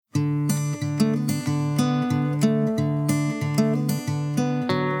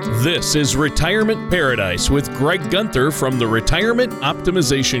This is Retirement Paradise with Greg Gunther from the Retirement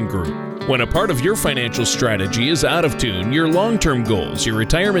Optimization Group. When a part of your financial strategy is out of tune, your long-term goals, your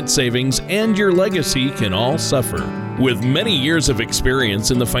retirement savings, and your legacy can all suffer. With many years of experience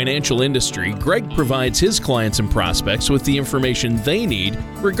in the financial industry, Greg provides his clients and prospects with the information they need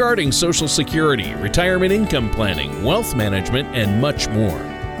regarding Social Security, retirement income planning, wealth management, and much more.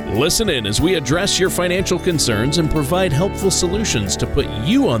 Listen in as we address your financial concerns and provide helpful solutions to put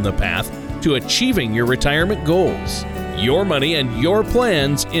you on the path to achieving your retirement goals. Your money and your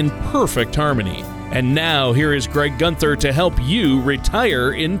plans in perfect harmony. And now, here is Greg Gunther to help you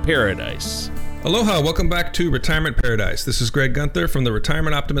retire in paradise. Aloha, welcome back to Retirement Paradise. This is Greg Gunther from the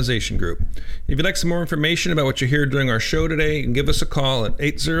Retirement Optimization Group. If you'd like some more information about what you hear during our show today, you can give us a call at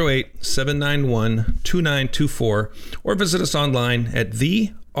 808-791-2924 or visit us online at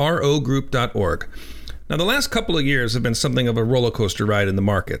therogroup.org. Now, the last couple of years have been something of a roller coaster ride in the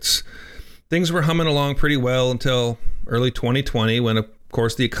markets. Things were humming along pretty well until early 2020 when, of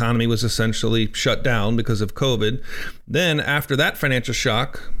course, the economy was essentially shut down because of COVID. Then, after that financial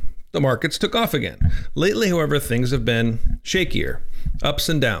shock, the markets took off again. Lately, however, things have been shakier. Ups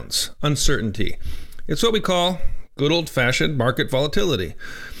and downs, uncertainty. It's what we call good old-fashioned market volatility.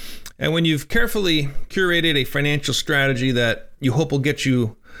 And when you've carefully curated a financial strategy that you hope will get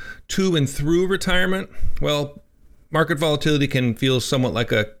you to and through retirement, well, market volatility can feel somewhat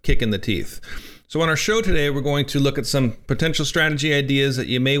like a kick in the teeth. So on our show today, we're going to look at some potential strategy ideas that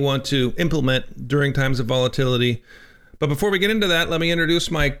you may want to implement during times of volatility. But before we get into that, let me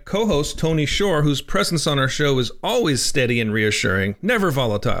introduce my co-host, Tony Shore, whose presence on our show is always steady and reassuring, never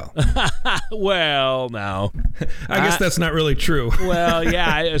volatile. Well, no. I guess that's not really true. Well,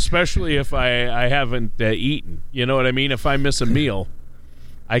 yeah, especially if I haven't eaten. You know what I mean? If I miss a meal,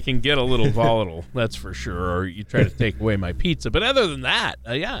 I can get a little volatile, that's for sure, or you try to take away my pizza. But other than that,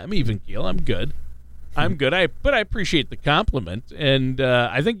 yeah, I'm even keel. I'm good. But I appreciate the compliment, and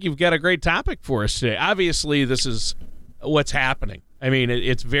I think you've got a great topic for us today. Obviously, this is what's happening. I mean,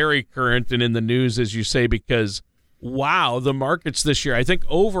 it's very current and in the news, as you say, because, wow, the markets this year, I think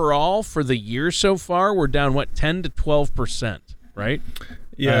overall for the year so far, we're down, 10 to 12%, right?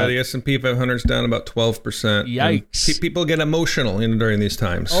 Yeah, the S&P 500 is down about 12%. Yikes. People get emotional during these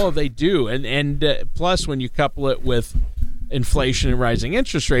times. Oh, they do. And plus, when you couple it with inflation and rising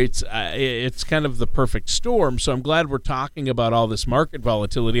interest rates, it's kind of the perfect storm. So I'm glad we're talking about all this market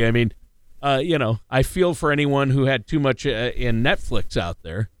volatility. I mean, I feel for anyone who had too much in Netflix out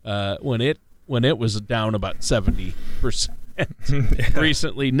there when it was down about 70%. Yeah.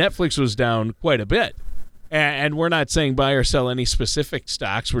 Recently, Netflix was down quite a bit. And we're not saying buy or sell any specific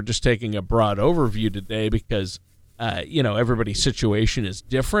stocks. We're just taking a broad overview today because, everybody's situation is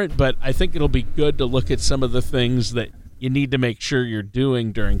different. But I think it'll be good to look at some of the things that you need to make sure you're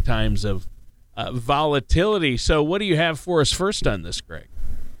doing during times of volatility. So what do you have for us first on this, Greg?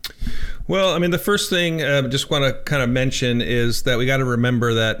 Well, I mean, the first thing I just want to kind of mention is that we got to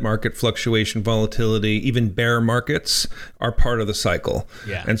remember that market fluctuation, volatility, even bear markets are part of the cycle.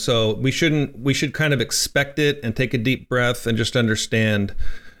 Yeah. And so we should kind of expect it and take a deep breath and just understand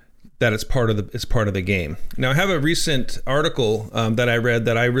that it's part of the game. Now, I have a recent article that I read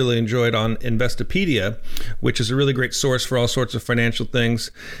that I really enjoyed on Investopedia, which is a really great source for all sorts of financial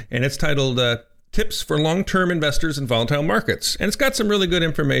things. And it's titled Tips for Long-Term Investors in Volatile Markets. And it's got some really good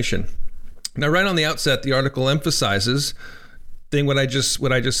information. Now, right on the outset, the article emphasizes what I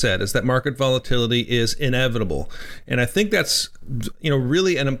just said, is that market volatility is inevitable. And I think that's,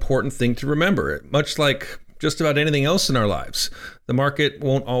 really an important thing to remember. Much like just about anything else in our lives, the market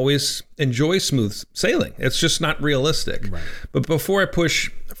won't always enjoy smooth sailing. It's just not realistic. Right. But before I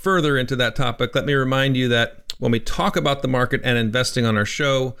push further into that topic, let me remind you that when we talk about the market and investing on our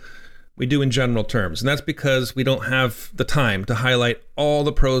show, we do in general terms. And that's because we don't have the time to highlight all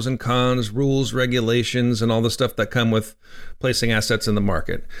the pros and cons, rules, regulations, and all the stuff that come with placing assets in the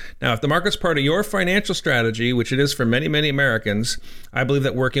market. Now, if the market's part of your financial strategy, which it is for many, many Americans, I believe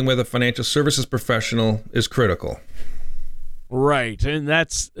that working with a financial services professional is critical. Right. And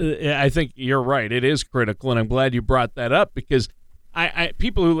I think you're right. It is critical. And I'm glad you brought that up because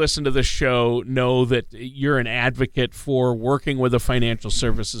people who listen to this show know that you're an advocate for working with a financial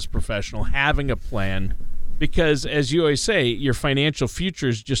services professional, having a plan, because as you always say, your financial future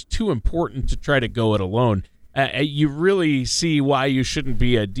is just too important to try to go it alone. You really see why you shouldn't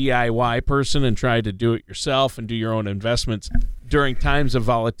be a DIY person and try to do it yourself and do your own investments during times of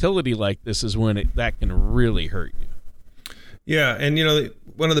volatility like this is when that can really hurt you. Yeah, and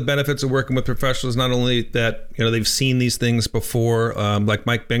one of the benefits of working with professionals is not only that they've seen these things before, like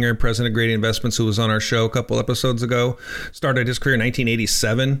Mike Binger, president of Grady Investments, who was on our show a couple episodes ago, started his career in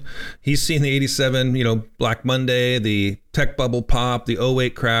 1987. He's seen the 87, Black Monday, the tech bubble pop, the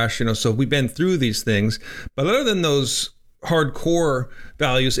 '08 crash, so we've been through these things. But other than those hardcore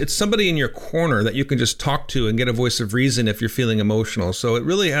values, it's somebody in your corner that you can just talk to and get a voice of reason if you're feeling emotional. So it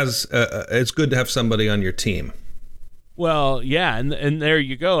really it's good to have somebody on your team. Well, yeah, and there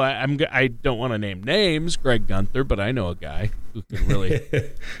you go. I don't want to name names, Greg Gunther, but I know a guy who can really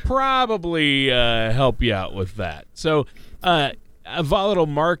probably help you out with that. So a volatile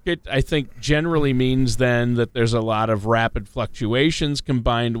market, I think, generally means then that there's a lot of rapid fluctuations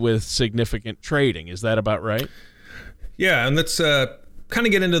combined with significant trading. Is that about right? Yeah, and let's kind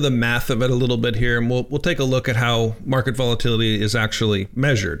of get into the math of it a little bit here, and we'll take a look at how market volatility is actually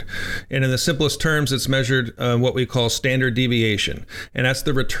measured. And in the simplest terms, it's measured what we call standard deviation, and that's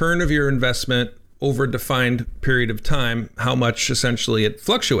the return of your investment over a defined period of time, how much essentially it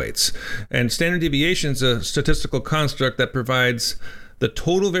fluctuates. And standard deviation is a statistical construct that provides the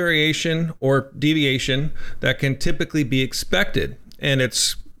total variation or deviation that can typically be expected, and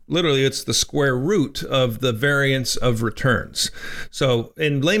it's the square root of the variance of returns. So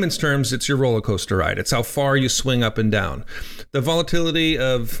in layman's terms, it's your roller coaster ride. It's how far you swing up and down. The volatility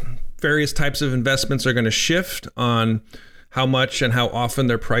of various types of investments are going to shift on how much and how often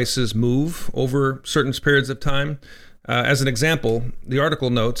their prices move over certain periods of time. As an example, the article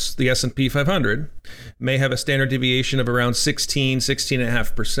notes the S&P 500 may have a standard deviation of around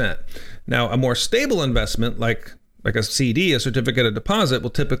 16.5%. Now, a more stable investment like a CD, a certificate of deposit,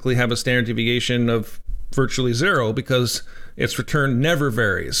 will typically have a standard deviation of virtually zero because its return never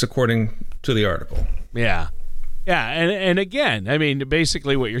varies, according to the article. Yeah. Yeah, and again, I mean,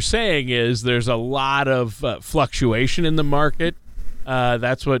 basically what you're saying is there's a lot of fluctuation in the market.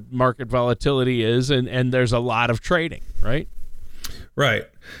 That's what market volatility is, and there's a lot of trading, right? Right.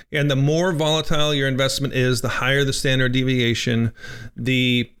 And the more volatile your investment is, the higher the standard deviation,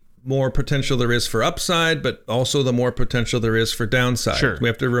 the more potential there is for upside, but also the more potential there is for downside. Sure. We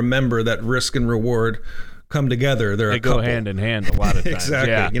have to remember that risk and reward come together. They go hand in hand a lot of times.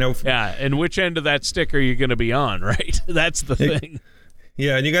 Exactly. Yeah. And which end of that stick are you going to be on, right? That's the thing.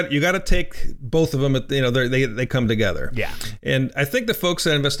 Yeah, and you got to take both of them. They come together. Yeah. And I think the folks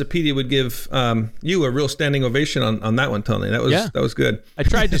at Investopedia would give you a real standing ovation on that one, Tony. That was good. I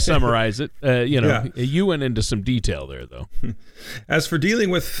tried to summarize it. You went into some detail there, though. As for dealing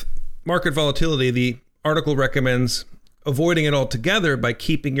with market volatility, the article recommends avoiding it altogether by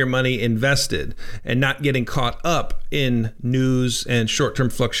keeping your money invested and not getting caught up in news and short-term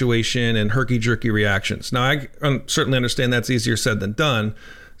fluctuation and herky-jerky reactions. Now, I certainly understand that's easier said than done,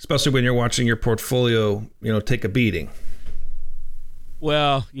 especially when you're watching your portfolio, take a beating.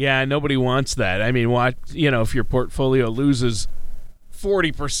 Well, yeah, nobody wants that. I mean, if your portfolio loses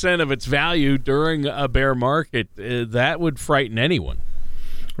 40% of its value during a bear market, that would frighten anyone.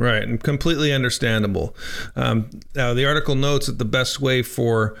 Right, and completely understandable. Now, the article notes that the best way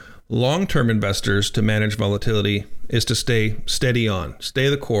for long-term investors to manage volatility is to stay steady on, stay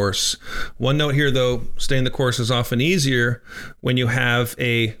the course. One note here, though, staying the course is often easier when you have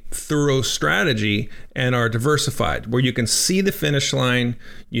a thorough strategy and are diversified, where you can see the finish line,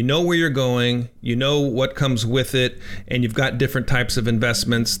 you know where you're going, you know what comes with it, and you've got different types of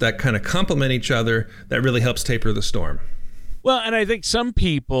investments that kind of complement each other. That really helps taper the storm. Well, and I think some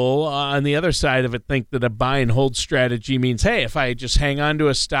people on the other side of it think that a buy and hold strategy means, hey, if I just hang on to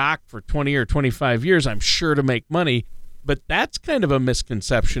a stock for 20 or 25 years, I'm sure to make money. But that's kind of a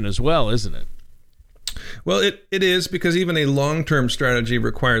misconception as well, isn't it? Well, it is, because even a long-term strategy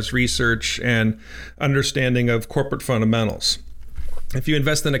requires research and understanding of corporate fundamentals. If you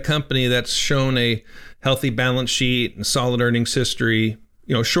invest in a company that's shown a healthy balance sheet and solid earnings history,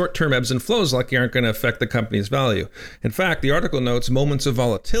 short-term ebbs and flows likely aren't going to affect the company's value. In fact, the article notes moments of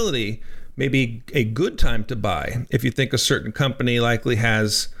volatility may be a good time to buy if you think a certain company likely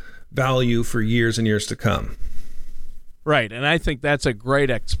has value for years and years to come. Right, and I think that's a great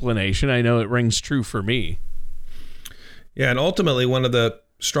explanation. I know it rings true for me. Yeah, and ultimately one of the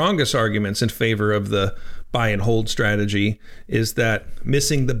strongest arguments in favor of the buy and hold strategy is that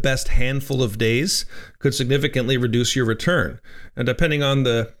missing the best handful of days could significantly reduce your return. And depending on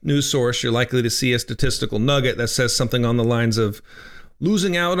the news source, you're likely to see a statistical nugget that says something on the lines of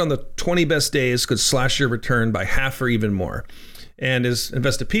losing out on the 20 best days could slash your return by half or even more. And as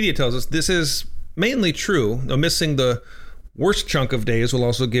Investopedia tells us, this is mainly true. Now, missing the worst chunk of days will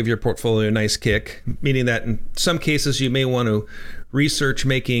also give your portfolio a nice kick, meaning that in some cases you may want to research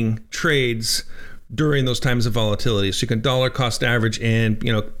making trades during those times of volatility. So you can dollar cost average and,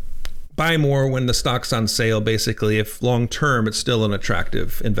 buy more when the stock's on sale, basically, if long term it's still an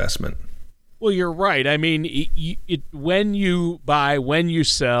attractive investment. Well, you're right. I mean, when you buy, when you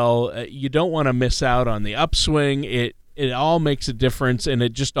sell, you don't want to miss out on the upswing. It all makes a difference, and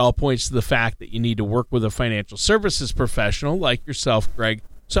it just all points to the fact that you need to work with a financial services professional like yourself, Greg.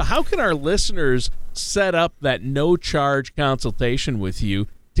 So how can our listeners set up that no-charge consultation with you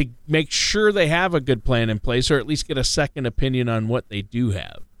to make sure they have a good plan in place, or at least get a second opinion on what they do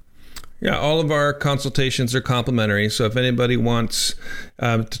have? Yeah, all of our consultations are complimentary. So if anybody wants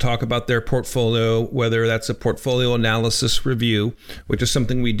to talk about their portfolio, whether that's a portfolio analysis review, which is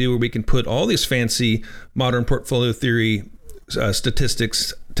something we do where we can put all these fancy modern portfolio theory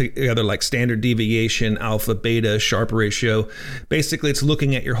statistics together, like standard deviation, alpha, beta, Sharpe ratio. Basically, it's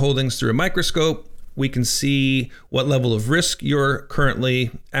looking at your holdings through a microscope. We can see what level of risk you're currently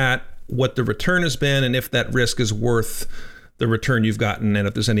at, what the return has been, and if that risk is worth the return you've gotten, and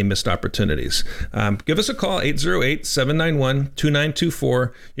if there's any missed opportunities. Give us a call,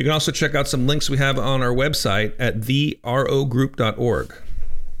 808-791-2924. You can also check out some links we have on our website at therogroup.org.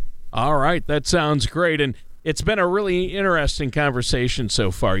 All right, that sounds great. And it's been a really interesting conversation so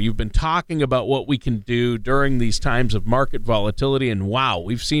far. You've been talking about what we can do during these times of market volatility, and wow,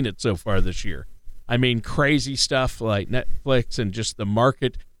 we've seen it so far this year. I mean, crazy stuff like Netflix and just the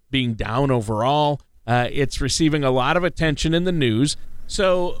market being down overall. It's receiving a lot of attention in the news.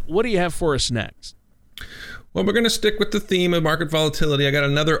 So what do you have for us next? Well, we're going to stick with the theme of market volatility. I got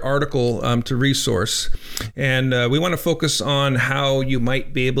another article to resource, and we want to focus on how you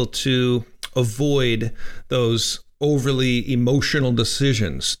might be able to avoid those overly emotional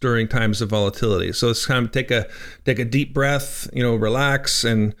decisions during times of volatility. So let's kind of take a deep breath, relax.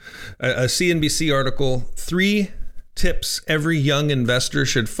 And a CNBC article, 3 tips every young investor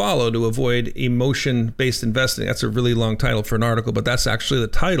should follow to avoid emotion-based investing. That's a really long title for an article, but that's actually the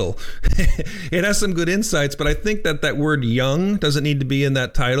title. It has some good insights, but I think that word young doesn't need to be in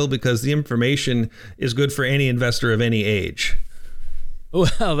that title because the information is good for any investor of any age.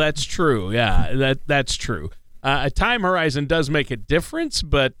 Well, that's true. Yeah, that's true. A time horizon does make a difference,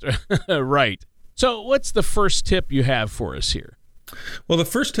 but right. So what's the first tip you have for us here? Well, the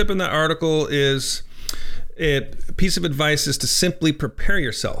first tip in that article is a piece of advice is to simply prepare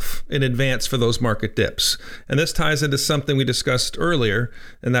yourself in advance for those market dips. And this ties into something we discussed earlier,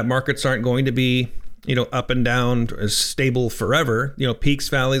 and that markets aren't going to be, up and down, as stable forever. Peaks,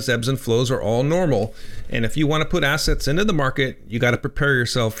 valleys, ebbs and flows are all normal. And if you want to put assets into the market, you got to prepare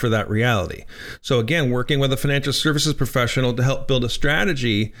yourself for that reality. So again, working with a financial services professional to help build a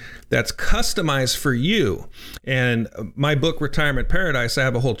strategy that's customized for you. And my book, Retirement Paradise, I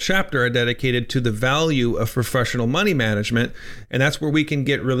have a whole chapter I dedicated to the value of professional money management. And that's where we can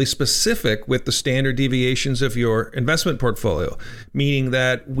get really specific with the standard deviations of your investment portfolio, meaning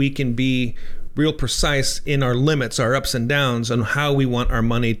that we can be real precise in our limits, our ups and downs, on how we want our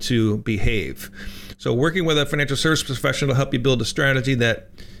money to behave. So working with a financial service professional to help you build a strategy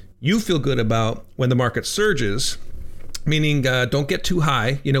that you feel good about when the market surges, meaning don't get too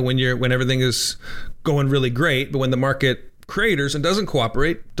high, when everything is going really great, but when the market craters and doesn't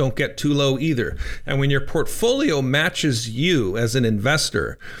cooperate, don't get too low either. And when your portfolio matches you as an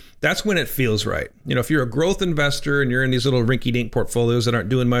investor, that's when it feels right. If you're a growth investor and you're in these little rinky-dink portfolios that aren't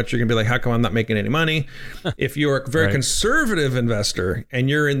doing much, you're going to be like, how come I'm not making any money? If you're a very conservative investor and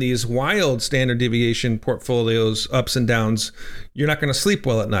you're in these wild standard deviation portfolios, ups and downs, you're not going to sleep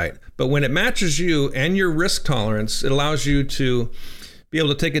well at night. But when it matches you and your risk tolerance, it allows you to be able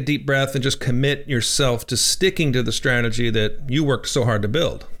to take a deep breath and just commit yourself to sticking to the strategy that you worked so hard to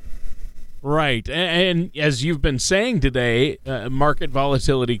build. Right. And as you've been saying today, market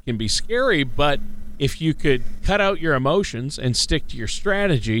volatility can be scary, but if you could cut out your emotions and stick to your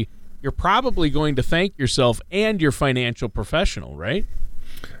strategy, you're probably going to thank yourself and your financial professional, right?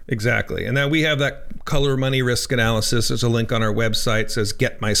 Exactly. And then we have that color money risk analysis. There's a link on our website. It says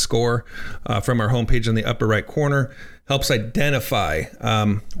Get My Score from our homepage in the upper right corner. Helps identify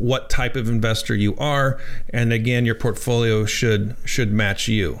what type of investor you are. And again, your portfolio should match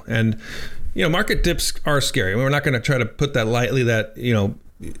you. And, market dips are scary. I mean, we're not going to try to put that lightly that,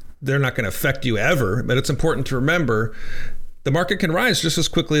 they're not going to affect you ever. But it's important to remember the market can rise just as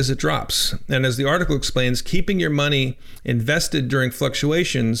quickly as it drops. And as the article explains, keeping your money invested during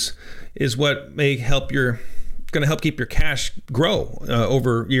fluctuations is what may going to help keep your cash grow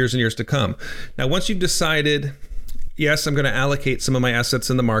over years and years to come. Now, once you've decided, yes, I'm going to allocate some of my assets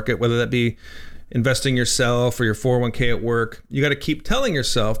in the market, whether that be investing yourself or your 401k at work, you got to keep telling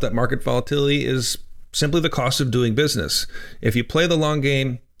yourself that market volatility is simply the cost of doing business. If you play the long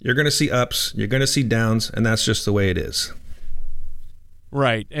game, You're going to see ups, you're going to see downs, and that's just the way it is.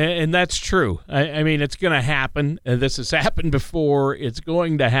 Right, and that's true. I mean, it's going to happen. This has happened before. It's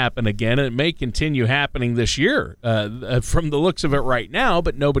going to happen again. It may continue happening this year from the looks of it right now,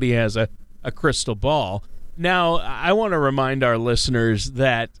 but nobody has a crystal ball. Now, I want to remind our listeners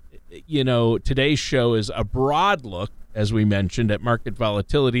that, today's show is a broad look, as we mentioned, at market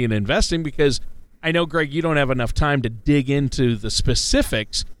volatility and investing, because I know, Greg, you don't have enough time to dig into the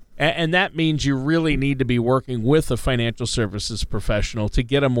specifics. And that means you really need to be working with a financial services professional to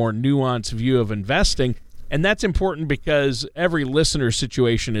get a more nuanced view of investing. And that's important because every listener's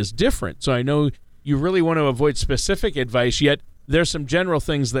situation is different. So I know you really want to avoid specific advice, yet there's some general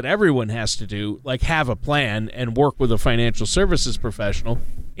things that everyone has to do, like have a plan and work with a financial services professional.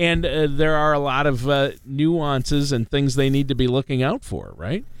 And there are a lot of nuances and things they need to be looking out for,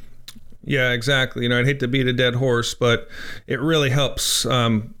 right? Yeah, exactly. I'd hate to beat a dead horse, but it really helps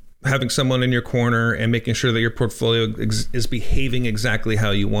having someone in your corner and making sure that your portfolio is behaving exactly how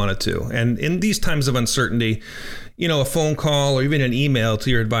you want it to. And in these times of uncertainty, a phone call or even an email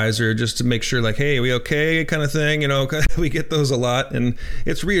to your advisor just to make sure, like, hey, are we okay, kind of thing, we get those a lot, and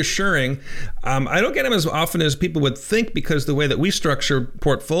it's reassuring. I don't get them as often as people would think, because the way that we structure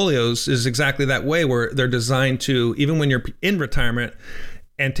portfolios is exactly that way, where they're designed to, even when you're in retirement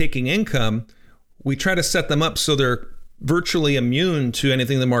and taking income, we try to set them up so they're virtually immune to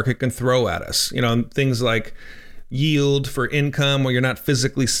anything the market can throw at us. Things like yield for income, where you're not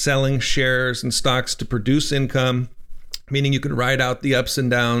physically selling shares and stocks to produce income, meaning you can ride out the ups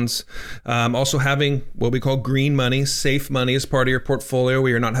and downs. Also having what we call green money, safe money, as part of your portfolio, where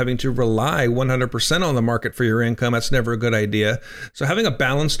you're not having to rely 100% on the market for your income. That's never a good idea. So having a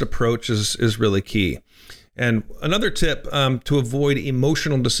balanced approach is really key. And another tip to avoid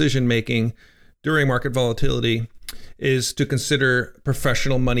emotional decision making during market volatility is to consider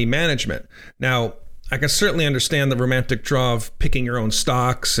professional money management. Now, I can certainly understand the romantic draw of picking your own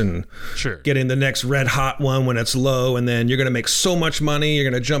stocks and getting the next red hot one when it's low, and then you're going to make so much money, you're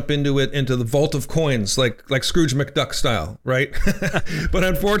going to jump into the vault of coins, like Scrooge McDuck style, right? But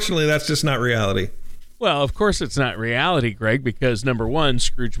unfortunately, that's just not reality. Well, of course it's not reality, Greg, because number one,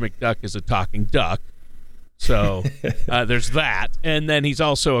 Scrooge McDuck is a talking duck. So there's that. And then he's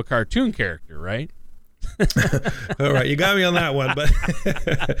also a cartoon character, right? All right, you got me on that one, but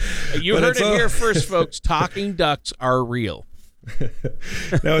you heard it here first, folks. Talking ducks are real.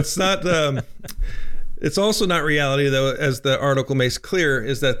 No, it's not. It's also not reality, though, as the article makes clear,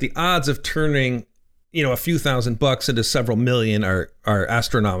 is that the odds of turning, a few $1,000 into several million are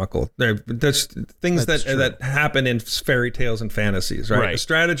astronomical. There's things that happen in fairy tales and fantasies, right? A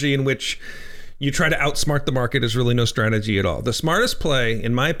strategy in which you try to outsmart the market is really no strategy at all. The smartest play,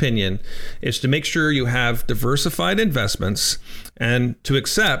 in my opinion, is to make sure you have diversified investments and to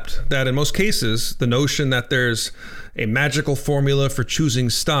accept that in most cases, the notion that there's a magical formula for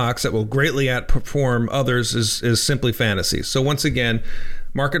choosing stocks that will greatly outperform others is simply fantasy. So once again,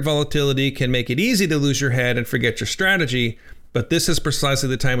 market volatility can make it easy to lose your head and forget your strategy, but this is precisely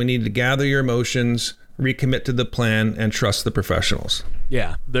the time we need to gather your emotions, recommit to the plan, and trust the professionals.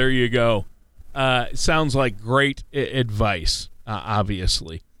 Yeah, there you go. Sounds like great advice,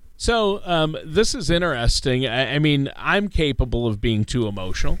 obviously. So this is interesting. I mean, I'm capable of being too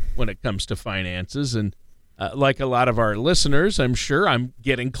emotional when it comes to finances. And like a lot of our listeners, I'm sure I'm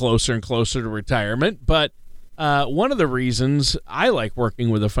getting closer and closer to retirement. But one of the reasons I like working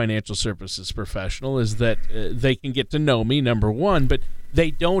with a financial services professional is that they can get to know me, number one, but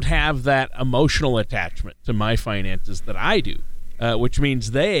they don't have that emotional attachment to my finances that I do, which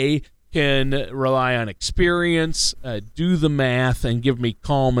means they can rely on experience, do the math, and give me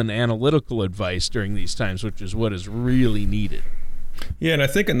calm and analytical advice during these times, which is what is really needed. Yeah, and I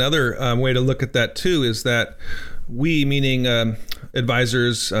think another way to look at that, too, is that we, meaning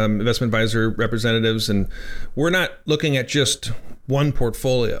advisors, investment advisor representatives, and we're not looking at just one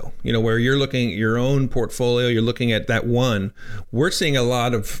portfolio, where you're looking at your own portfolio, you're looking at that one. We're seeing a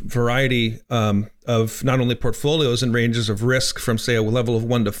lot of variety of not only portfolios and ranges of risk from, say, a level of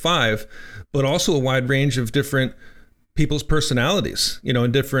 1 to 5, but also a wide range of different people's personalities,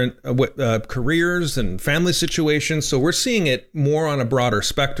 in different careers and family situations. So we're seeing it more on a broader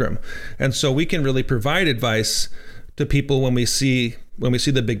spectrum. And so we can really provide advice to people when we see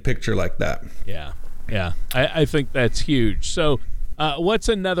the big picture like that. Yeah. I think that's huge. So what's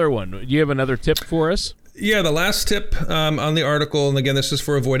another one? Do you have another tip for us? Yeah, the last tip on the article, and again, this is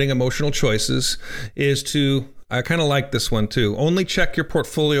for avoiding emotional choices, is to I kind of like this one too. Only check your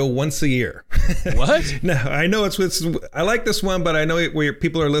portfolio once a year. What? No, I know I like this one, but I know where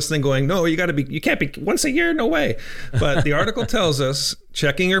people are listening going, no, you can't be once a year. No way. But the article tells us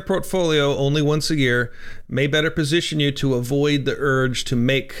checking your portfolio only once a year may better position you to avoid the urge to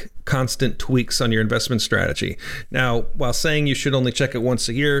make constant tweaks on your investment strategy. Now, while saying you should only check it once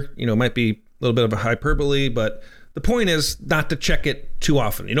a year, might be a little bit of a hyperbole, but the point is not to check it too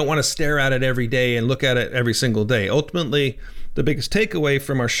often. You don't want to stare at it every day and look at it every single day. Ultimately, the biggest takeaway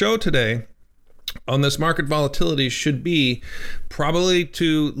from our show today on this market volatility should be probably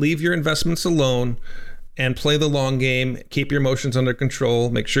to leave your investments alone and play the long game, keep your emotions under control,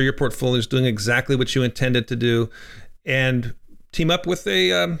 make sure your portfolio is doing exactly what you intended to do, and team up with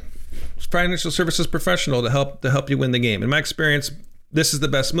a financial services professional to help you win the game. In my experience, this is the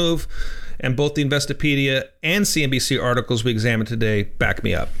best move, and both the Investopedia and CNBC articles we examined today back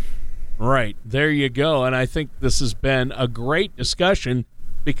me up. Right. There you go. And I think this has been a great discussion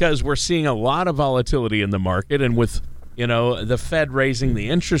because we're seeing a lot of volatility in the market, and with the Fed raising the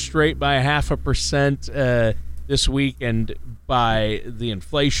interest rate by 0.5% this week, and by the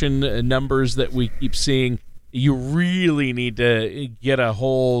inflation numbers that we keep seeing, you really need to get a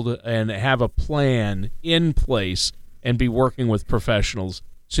hold and have a plan in place and be working with professionals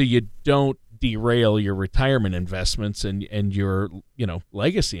so you don't derail your retirement investments and your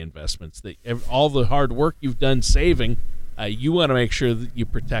legacy investments. All the hard work you've done saving, you want to make sure that you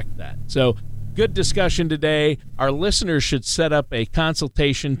protect that. So good discussion today. Our listeners should set up a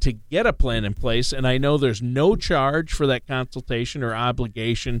consultation to get a plan in place, and I know there's no charge for that consultation or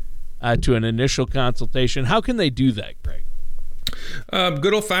obligation to an initial consultation. How can they do that, Greg?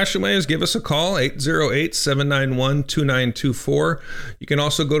 Good old-fashioned way is give us a call, 808-791-2924. You can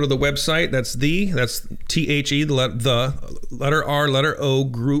also go to the website. That's THE, the letter R, letter O,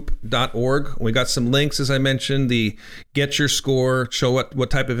 group.org. We got some links, as I mentioned, the get your score, show what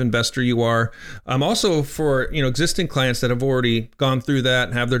type of investor you are. Also for existing clients that have already gone through that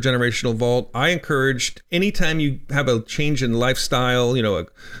and have their generational vault, I encourage anytime you have a change in lifestyle,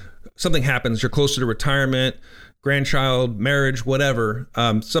 something happens, you're closer to retirement, grandchild, marriage, whatever,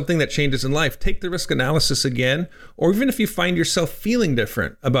 something that changes in life, take the risk analysis again, or even if you find yourself feeling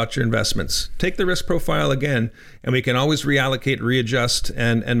different about your investments, take the risk profile again, and we can always reallocate, readjust,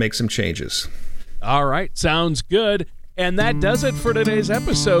 and make some changes. All right, sounds good. And that does it for today's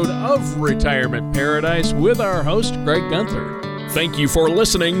episode of Retirement Paradise with our host, Greg Gunther. Thank you for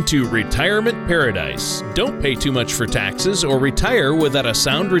listening to Retirement Paradise. Don't pay too much for taxes or retire without a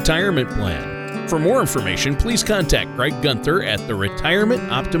sound retirement plan. For more information, please contact Greg Gunther at the Retirement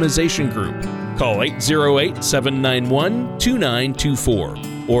Optimization Group. Call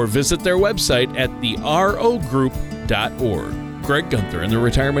 808-791-2924 or visit their website at therogroup.org. Greg Gunther and the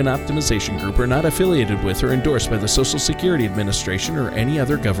Retirement Optimization Group are not affiliated with or endorsed by the Social Security Administration or any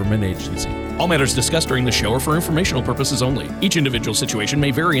other government agency. All matters discussed during the show are for informational purposes only. Each individual situation may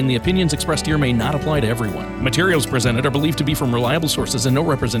vary, and the opinions expressed here may not apply to everyone. Materials presented are believed to be from reliable sources, and no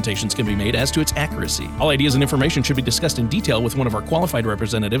representations can be made as to its accuracy. All ideas and information should be discussed in detail with one of our qualified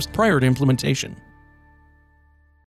representatives prior to implementation.